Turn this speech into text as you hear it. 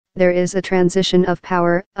There is a transition of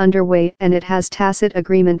power underway and it has tacit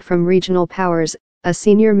agreement from regional powers, a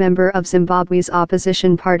senior member of Zimbabwe's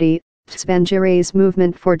opposition party, Tsvangirais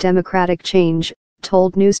Movement for Democratic Change,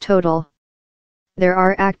 told NewsTotal. There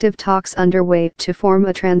are active talks underway to form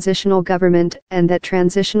a transitional government and that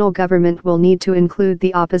transitional government will need to include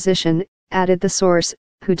the opposition, added the source,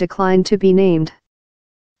 who declined to be named.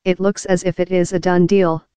 It looks as if it is a done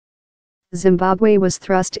deal. Zimbabwe was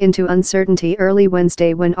thrust into uncertainty early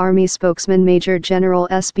Wednesday when Army spokesman Major General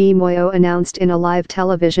S.B. Moyo announced in a live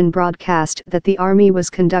television broadcast that the army was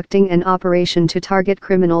conducting an operation to target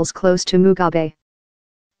criminals close to Mugabe.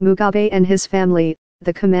 Mugabe and his family,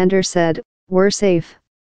 the commander said, were safe.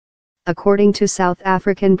 According to South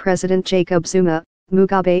African President Jacob Zuma,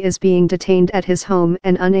 Mugabe is being detained at his home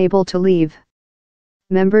and unable to leave.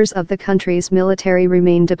 Members of the country's military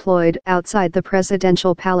remain deployed outside the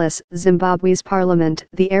presidential palace, Zimbabwe's parliament,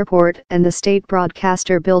 the airport, and the state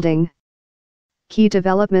broadcaster building. Key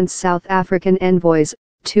developments: South African envoys,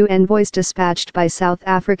 2 envoys dispatched by South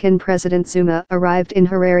African President Zuma arrived in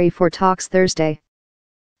Harare for talks Thursday.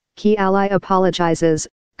 Key ally apologizes.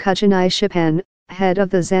 Tsvangirais Movement, head of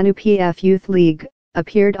the ZANU-PF Youth League,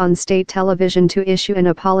 appeared on state television to issue an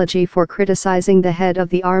apology for criticizing the head of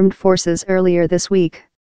the armed forces earlier this week.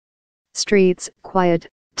 Streets quiet,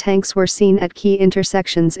 tanks were seen at key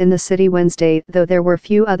intersections in the city Wednesday, though there were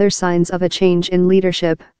few other signs of a change in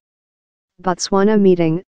leadership. Botswana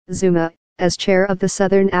meeting: Zuma, as chair of the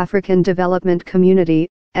Southern African Development Community,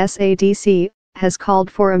 SADC, has called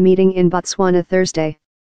for a meeting in Botswana Thursday.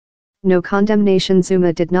 No condemnation.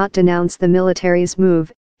 Zuma did not denounce the military's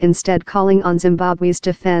move, instead calling on Zimbabwe's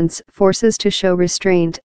defense forces to show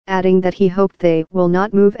restraint, adding that he hoped they will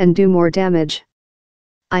not move and do more damage.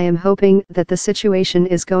 I am hoping that the situation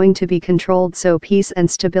is going to be controlled so peace and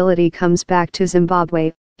stability comes back to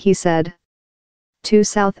Zimbabwe, he said. 2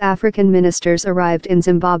 South African ministers arrived in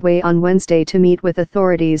Zimbabwe on Wednesday to meet with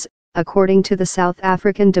authorities, according to the South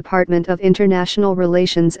African Department of International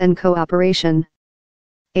Relations and Cooperation.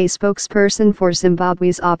 A spokesperson for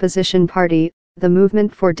Zimbabwe's opposition party, the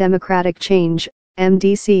Movement for Democratic Change,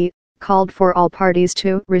 MDC, called for all parties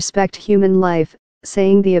to respect human life,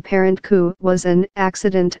 saying the apparent coup was an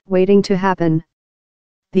accident waiting to happen.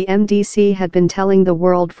 The MDC had been telling the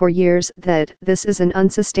world for years that this is an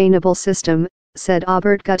unsustainable system, said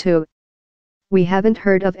Albert Gutu. We haven't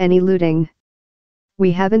heard of any looting.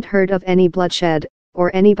 We haven't heard of any bloodshed, or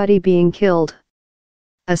anybody being killed.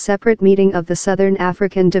 A separate meeting of the Southern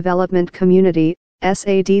African Development Community,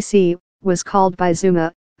 SADC, was called by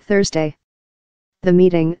Zuma, Thursday. The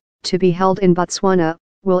meeting, to be held in Botswana,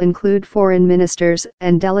 will include foreign ministers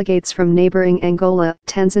and delegates from neighboring Angola,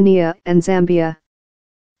 Tanzania, and Zambia.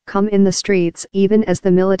 Calm in the streets. Even as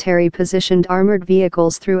the military positioned armored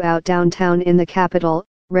vehicles throughout downtown in the capital,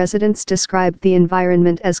 residents described the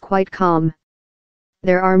environment as quite calm.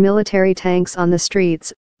 There are military tanks on the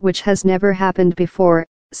streets, which has never happened before,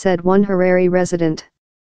 said one Harare resident.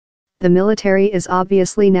 The military is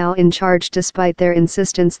obviously now in charge despite their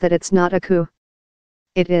insistence that it's not a coup.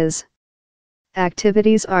 It is.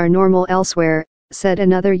 Activities are normal elsewhere, said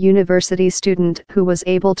another university student who was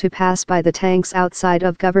able to pass by the tanks outside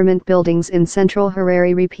of government buildings in central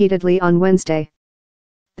Harare repeatedly on Wednesday.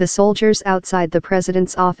 The soldiers outside the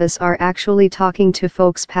president's office are actually talking to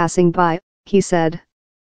folks passing by, he said.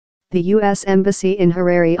 The U.S. Embassy in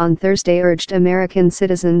Harare on Thursday urged American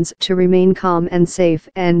citizens to remain calm and safe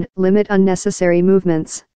and limit unnecessary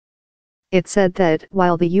movements. It said that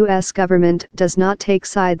while the U.S. government does not take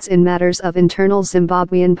sides in matters of internal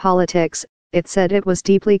Zimbabwean politics, it said it was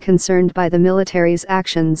deeply concerned by the military's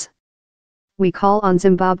actions. We call on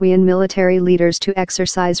Zimbabwean military leaders to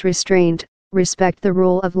exercise restraint, respect the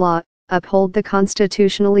rule of law, uphold the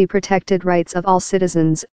constitutionally protected rights of all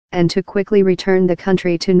citizens, and to quickly return the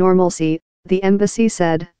country to normalcy, the embassy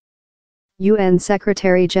said. UN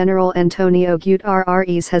Secretary-General Antonio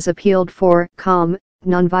Guterres has appealed for calm,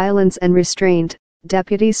 nonviolence and restraint,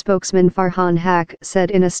 Deputy Spokesman Farhan Haq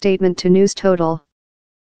said in a statement to NewsTotal.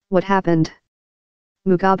 What happened?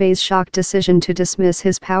 Mugabe's shock decision to dismiss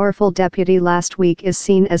his powerful deputy last week is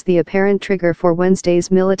seen as the apparent trigger for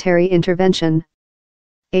Wednesday's military intervention.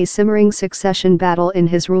 A simmering succession battle in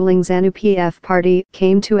his ruling ZANU-PF party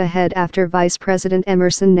came to a head after Vice President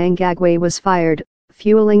Emmerson Mnangagwa was fired,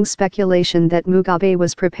 fueling speculation that Mugabe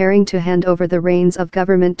was preparing to hand over the reins of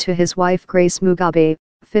government to his wife Grace Mugabe,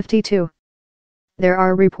 52. There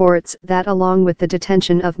are reports that along with the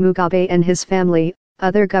detention of Mugabe and his family,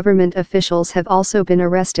 other government officials have also been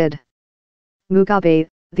arrested. Mugabe,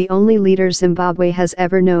 the only leader Zimbabwe has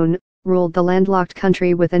ever known, ruled the landlocked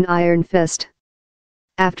country with an iron fist.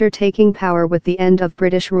 After taking power with the end of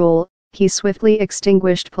British rule, he swiftly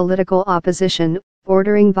extinguished political opposition,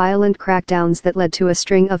 ordering violent crackdowns that led to a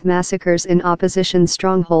string of massacres in opposition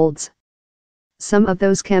strongholds. Some of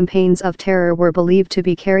those campaigns of terror were believed to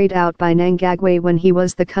be carried out by Mnangagwa when he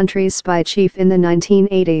was the country's spy chief in the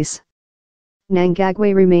 1980s.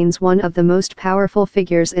 Mnangagwa remains one of the most powerful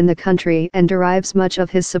figures in the country and derives much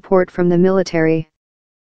of his support from the military.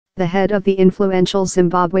 The head of the influential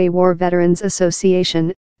Zimbabwe War Veterans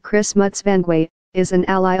Association, Chris Tsvangirais, is an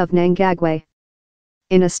ally of Mnangagwa.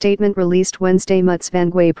 In a statement released Wednesday,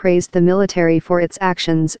 Tsvangirais praised the military for its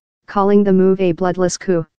actions, calling the move a bloodless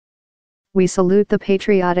coup. "We salute the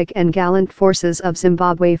patriotic and gallant forces of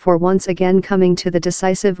Zimbabwe for once again coming to the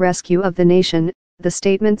decisive rescue of the nation," the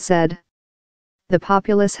statement said. The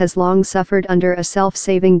populace has long suffered under a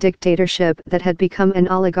self-saving dictatorship that had become an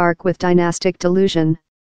oligarch with dynastic delusion.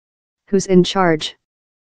 Who's in charge?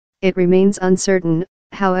 It remains uncertain,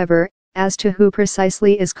 however, as to who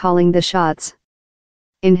precisely is calling the shots.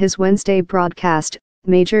 In his Wednesday broadcast,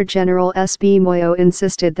 Major General S.B. Moyo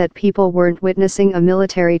insisted that people weren't witnessing a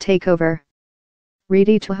military takeover.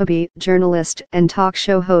 Redi Tuhubi, journalist and talk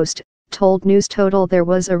show host, told NewsTotal there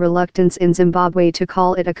was a reluctance in Zimbabwe to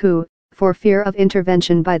call it a coup, for fear of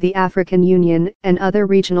intervention by the African Union and other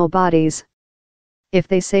regional bodies. If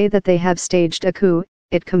they say that they have staged a coup,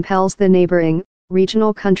 it compels the neighboring,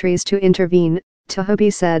 regional countries to intervene,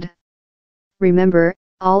 Tuhubi said. Remember,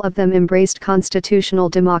 all of them embraced constitutional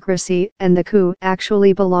democracy, and the coup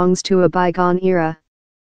actually belongs to a bygone era.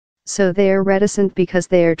 So they are reticent because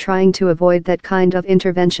they are trying to avoid that kind of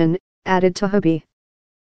intervention, added Tuhubi.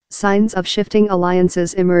 Signs of shifting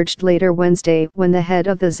alliances emerged later Wednesday when the head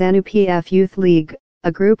of the ZANU-PF Youth League,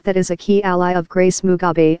 a group that is a key ally of Grace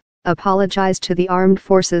Mugabe, apologized to the armed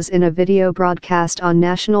forces in a video broadcast on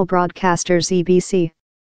national broadcaster ZBC.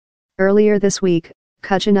 Earlier this week,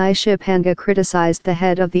 Tsvangirais Movement criticized the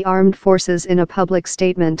head of the armed forces in a public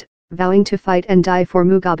statement, vowing to fight and die for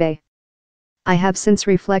Mugabe. "I have since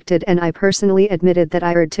reflected and I personally admitted that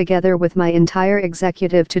I erred together with my entire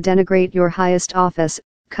executive to denigrate your highest office,"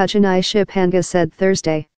 Tsvangirais Movement said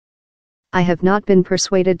Thursday. "I have not been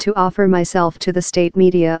persuaded to offer myself to the state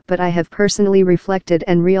media, but I have personally reflected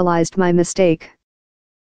and realized my mistake.